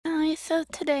So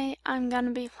today I'm going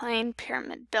to be playing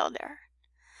Pyramid Builder,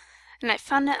 and I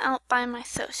found it out by my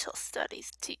social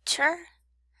studies teacher,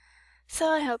 so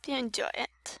I hope you enjoy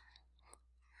it.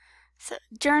 So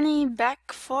journey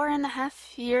back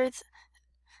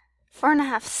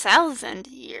 4,500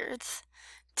 years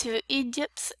to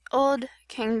Egypt's old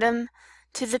kingdom,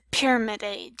 to the Pyramid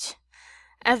Age.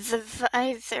 As the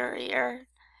vizier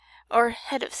or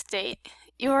head of state,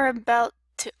 you are about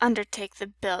to undertake the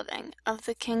building of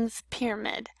the king's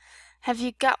pyramid. Have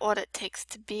you got what it takes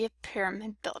to be a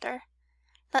pyramid builder?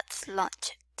 Let's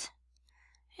launch it.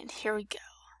 And here we go.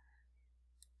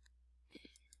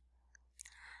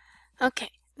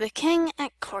 Okay, the king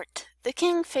at court. The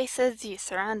king faces you,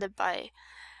 surrounded by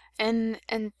an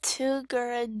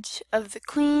entourage of the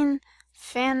queen,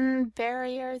 fan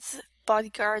barriers,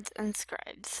 bodyguards, and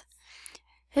scribes.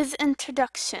 His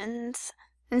instructions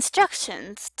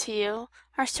to you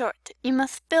are short. You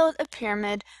must build a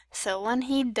pyramid so when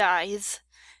he dies,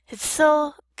 his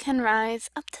soul can rise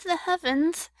up to the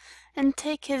heavens and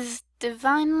take his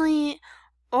divinely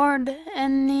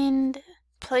ordained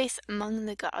place among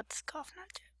the gods.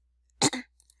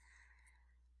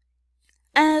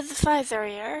 As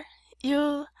vizier,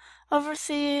 you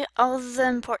oversee all the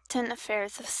important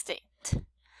affairs of state.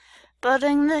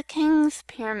 Building the king's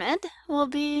pyramid will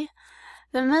be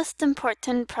the most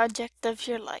important project of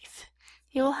your life.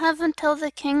 You will have until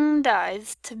the king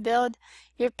dies to build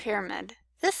your pyramid.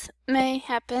 This may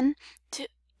happen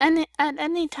at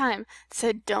any time,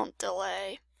 so don't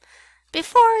delay.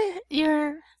 Before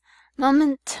your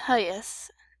momentous,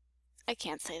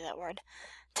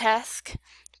 task,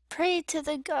 pray to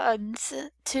the gods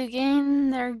to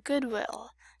gain their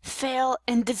goodwill. Fail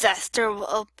and disaster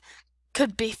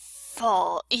could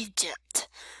befall Egypt.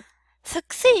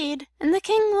 Succeed, and the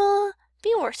king will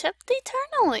be worshipped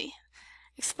eternally.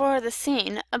 Explore the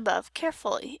scene above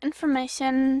carefully.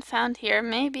 Information found here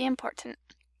may be important.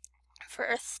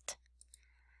 First,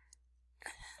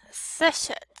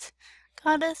 Seshet,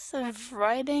 goddess of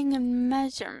writing and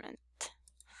measurement.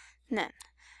 Then,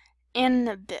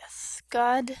 Anubis,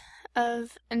 god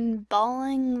of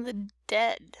embalming the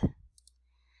dead.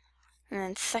 And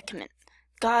then Sekhmet,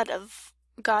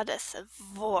 goddess of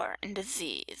war and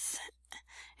disease.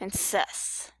 And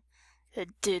Ses, the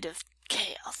dude of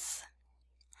chaos.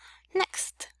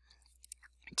 Next,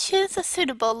 choose a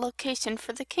suitable location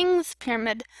for the king's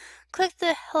pyramid. Click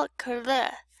the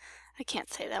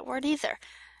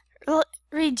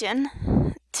region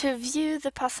to view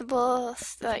the possible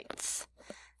sites.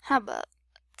 How about,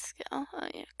 let's go,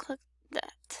 click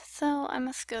that. So I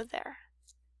must go there.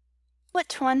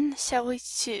 Which one shall we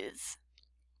choose?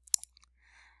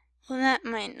 Well, that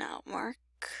might not work.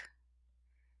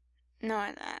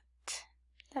 Nor that.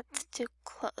 That's too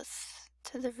close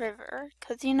to the river,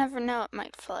 because you never know, it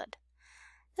might flood.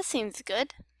 This seems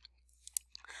good.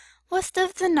 West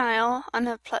of the Nile, on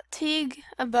a plateau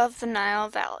above the Nile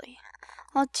Valley.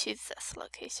 I'll choose this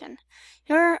location.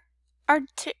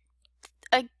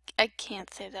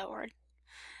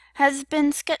 Has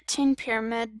been sketching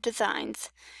pyramid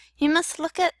designs. You must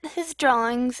look at his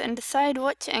drawings and decide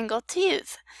which angle to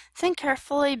use. Think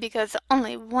carefully, because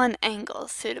only one angle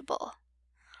is suitable.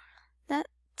 That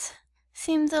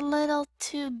seems a little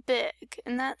too big,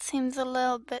 and that seems a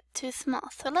little bit too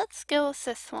small. So let's go with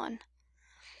this one.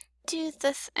 Choose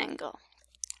this angle.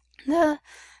 The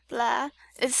blah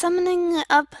is summing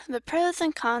up the pros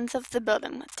and cons of the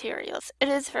building materials. It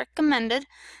is recommended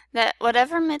that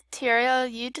whatever material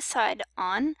you decide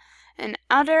on, an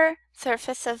outer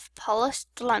surface of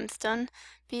polished limestone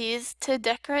be used to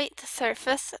decorate the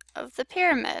surface of the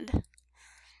pyramid.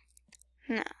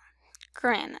 Now,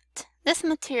 granite. This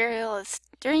material is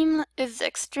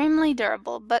extremely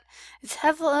durable, but is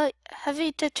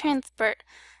heavy to transport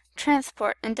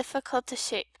and difficult to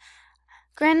shape.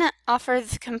 Granite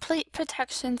offers complete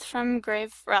protections from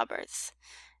grave robbers,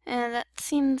 and that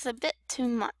seems a bit too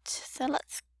much, so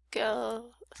let's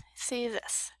go see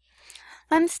this.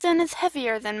 Limestone is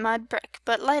heavier than mud brick,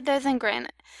 but lighter than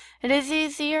granite. It is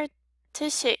easier to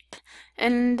shape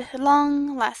and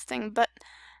long-lasting, but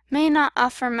may not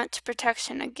offer much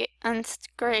protection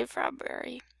against grave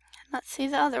robbery. Let's see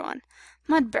the other one.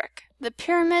 Mud brick. The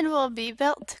pyramid will be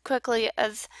built quickly,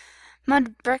 as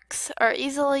mud bricks are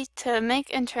easily to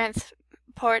make and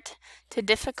transport to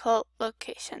difficult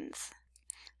locations.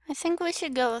 I think we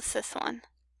should go with this one.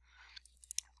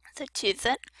 So choose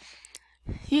it.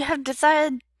 You have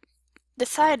decided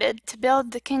to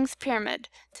build the king's pyramid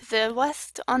to the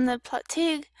west on the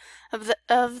plateau of the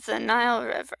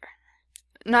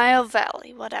Nile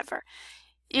Valley, whatever.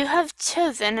 You have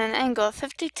chosen an angle of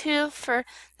 52 for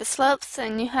the slopes,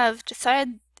 and you have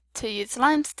decided to use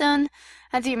limestone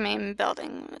as your main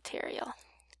building material.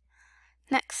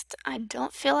 Next, I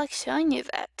don't feel like showing you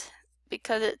that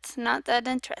because it's not that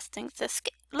interesting, so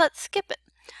let's skip it.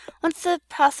 Once the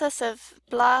process of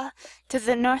blah to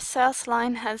the north-south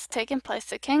line has taken place,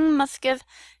 the king must give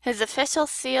his official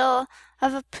seal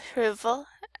of approval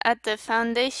at the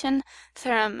foundation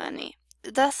ceremony,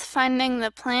 thus finding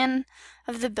the plan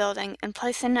of the building and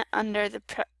placing it under the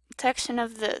protection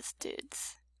of those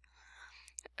dudes.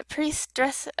 A priest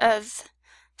dressed as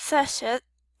Seshet,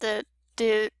 the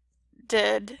doodad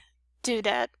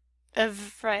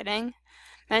of writing,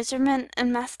 measurement,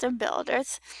 and master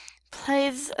builders,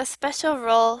 plays a special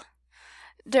role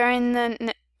during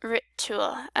the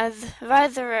ritual. As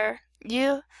vizier,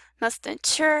 you must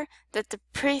ensure that the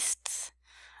priests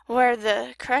wear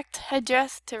the correct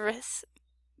headdress to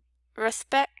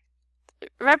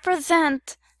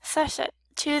represent Seshet.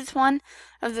 Choose one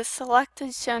of the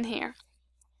selected shown here.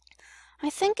 I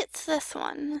think it's this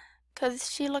one,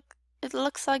 because it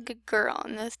looks like a girl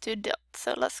and those two don't,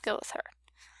 so let's go with her.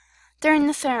 During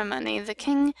the ceremony, the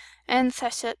king and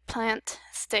Seshet plant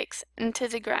stakes into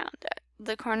the ground at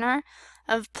the corner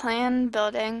of planned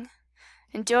building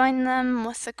and join them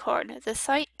with the cord. The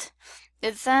site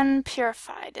is then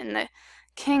purified, and the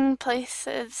king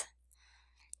places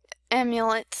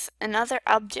amulets and other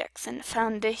objects in the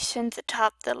foundations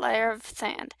atop the layer of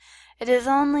sand. It is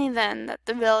only then that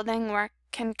the building work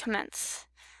can commence.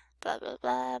 Blah, blah,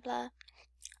 blah, blah.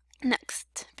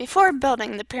 Next, before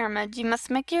building the pyramid, you must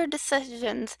make your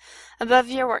decisions above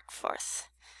your workforce.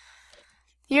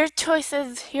 Your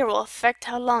choices here will affect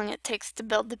how long it takes to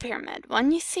build the pyramid.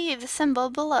 When you see the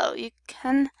symbol below, you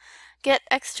can get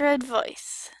extra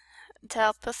advice to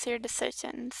help with your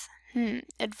decisions.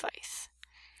 Advice.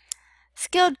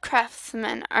 Skilled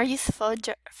craftsmen are useful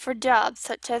for jobs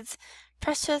such as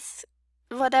precious,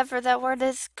 whatever that word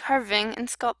is, carving and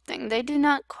sculpting. They do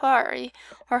not quarry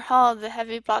or haul the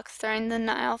heavy blocks during the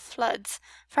Nile floods.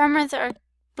 Farmers are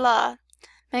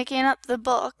making up the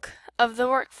bulk of the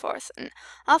workforce, and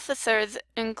officers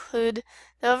include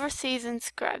the overseers and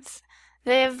scribes.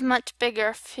 They have much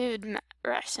bigger food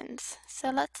rations. So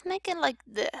let's make it like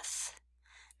this.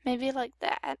 Maybe like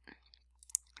that.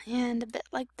 And a bit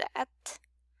like that.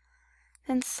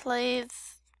 And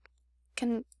slaves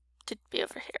can just be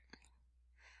over here.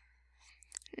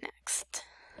 Next.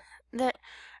 There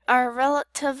are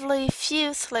relatively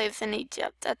few slaves in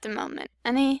Egypt at the moment.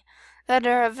 Any that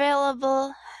are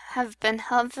available have been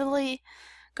heavily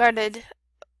guarded,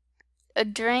 a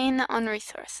drain on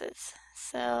resources.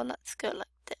 So let's go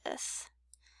like this,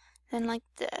 then like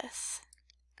this,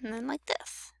 and then like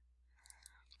this.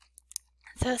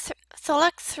 So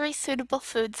select 3 suitable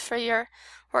foods for your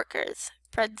workers.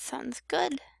 Bread sounds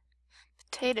good.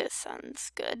 Potatoes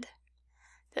sounds good.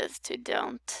 Those two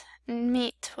don't. And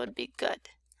meat would be good.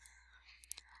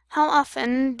 How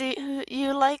often do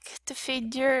you like to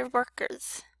feed your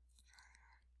workers?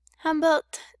 How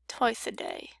about twice a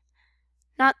day?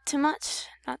 Not too much,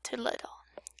 not too little.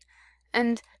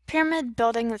 And pyramid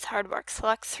building is hard work.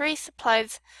 Select 3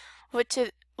 supplies which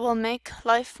will make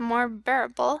life more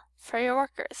bearable for your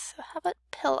workers. So how about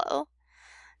pillow?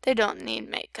 They don't need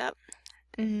makeup.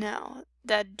 No,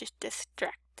 that'd just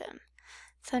distract them.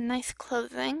 So nice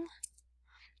clothing.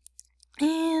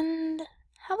 And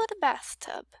how about a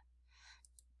bathtub?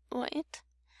 Wait.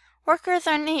 Workers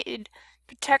are needed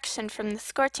protection from the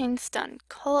scorching sun.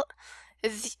 Coal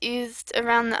is used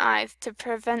around the eyes to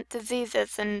prevent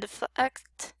diseases and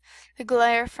deflect the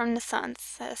glare from the sun,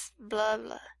 says blah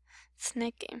blah.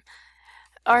 Snake game.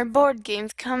 Are board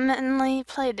games commonly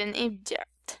played in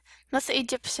Egypt. Most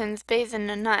Egyptians bathe in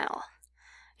the Nile.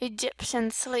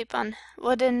 Egyptians sleep on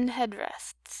wooden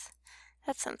headrests.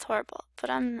 That sounds horrible, but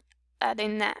I'm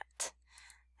adding that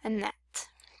and that.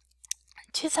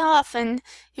 Choose how often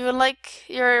you would like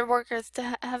your workers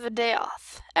to have a day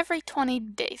off. Every 20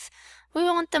 days. We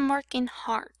want them working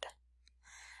hard.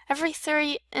 Every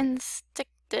 3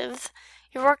 instinctives,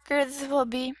 your workers will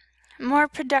be more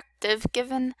productive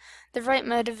given the right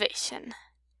motivation.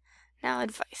 Now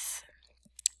advice.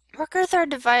 Workers are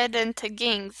divided into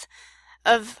gangs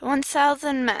of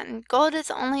 1,000 men. Gold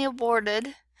is only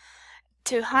awarded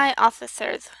to high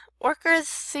officers. Workers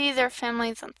see their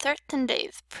families on certain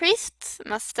days. Priests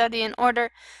must study in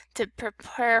order to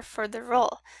prepare for the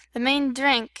role. The main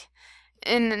drink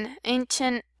in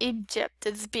ancient Egypt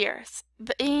is beer.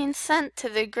 Being sent to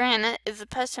the granite is a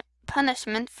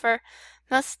punishment for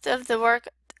most of the work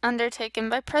undertaken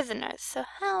by prisoners. So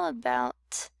how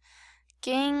about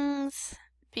gangs,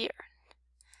 beer,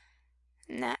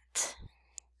 that,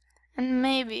 and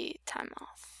maybe time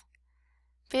off,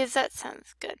 because that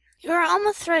sounds good. You are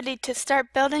almost ready to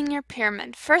start building your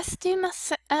pyramid. First, you must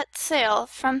set sail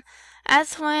from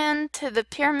Aswan to the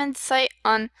pyramid site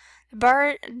on a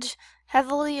barge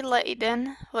heavily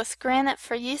laden with granite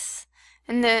for use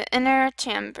in the inner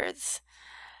chambers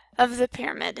of the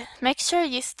pyramid. Make sure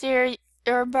you steer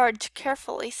your barge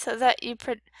carefully so that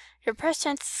your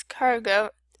precious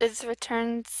cargo is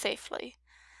returned safely.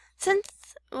 Here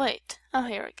we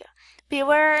go.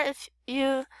 Beware if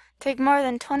you take more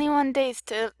than 21 days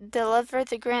to deliver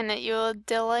the granite, you will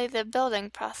delay the building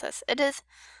process. It is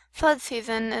flood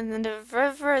season and the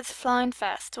river is flowing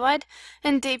fast. Wide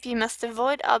and deep, you must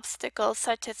avoid obstacles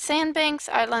such as sandbanks,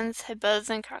 islands, hippos,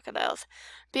 and crocodiles.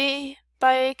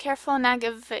 By careful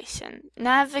navigation.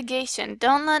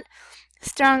 Don't let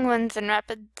strong winds and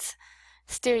rapids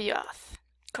steer you off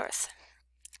course.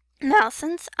 Now,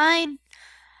 since I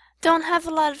don't have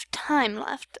a lot of time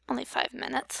left, only 5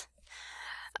 minutes,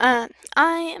 I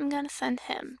am gonna send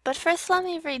him. But first let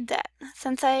me read that.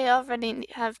 Since I already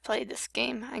have played this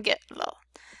game, I get a little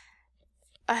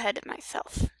ahead of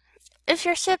myself. If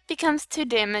your ship becomes too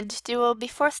damaged, you will be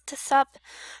forced to stop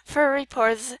for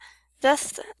repairs,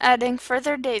 thus adding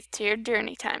further days to your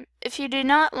journey time. If you do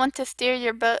not want to steer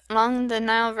your boat along the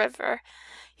Nile River,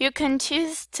 you can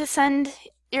choose to send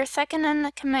your second in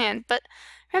command, but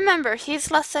remember, he's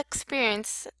less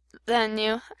experienced than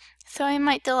you, so he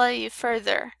might delay you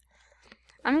further.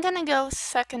 I'm gonna go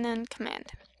second in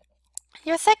command.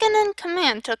 Your second in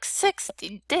command took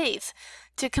 60 days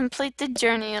to complete the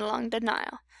journey along the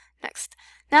Nile. Next,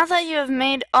 now that you have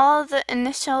made all the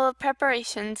initial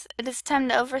preparations, it is time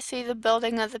to oversee the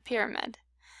building of the pyramid.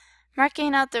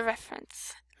 Marking out the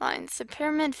reference lines. The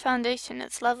pyramid foundation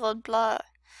is leveled blah,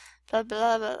 blah,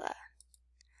 blah, blah, blah.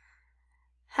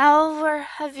 How were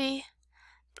heavy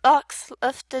blocks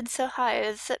lifted so high?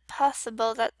 Is it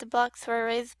possible that the blocks were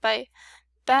raised by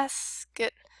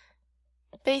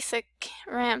basic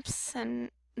ramps?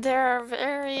 And there are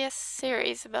various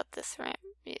theories about this ramp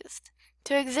used.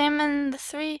 To examine the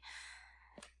 3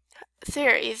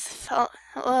 theories,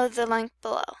 follow the link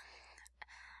below.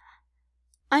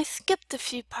 I skipped a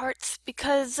few parts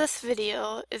because this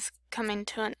video is coming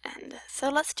to an end, so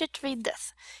let's just read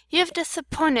this. You have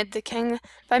disappointed the king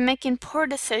by making poor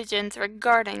decisions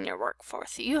regarding your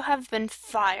workforce. You have been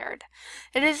fired.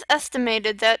 It is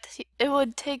estimated that it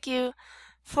would take you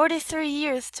 43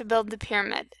 years to build the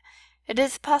pyramid. It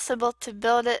is possible to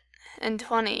build it in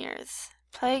 20 years.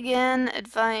 Play again,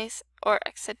 advice, or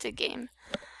exit the game.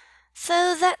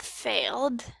 So that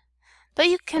failed. But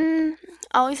you can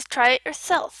always try it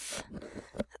yourself.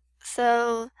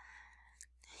 So,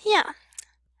 yeah.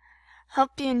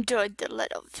 Hope you enjoyed the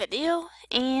little video,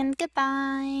 and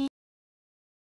goodbye.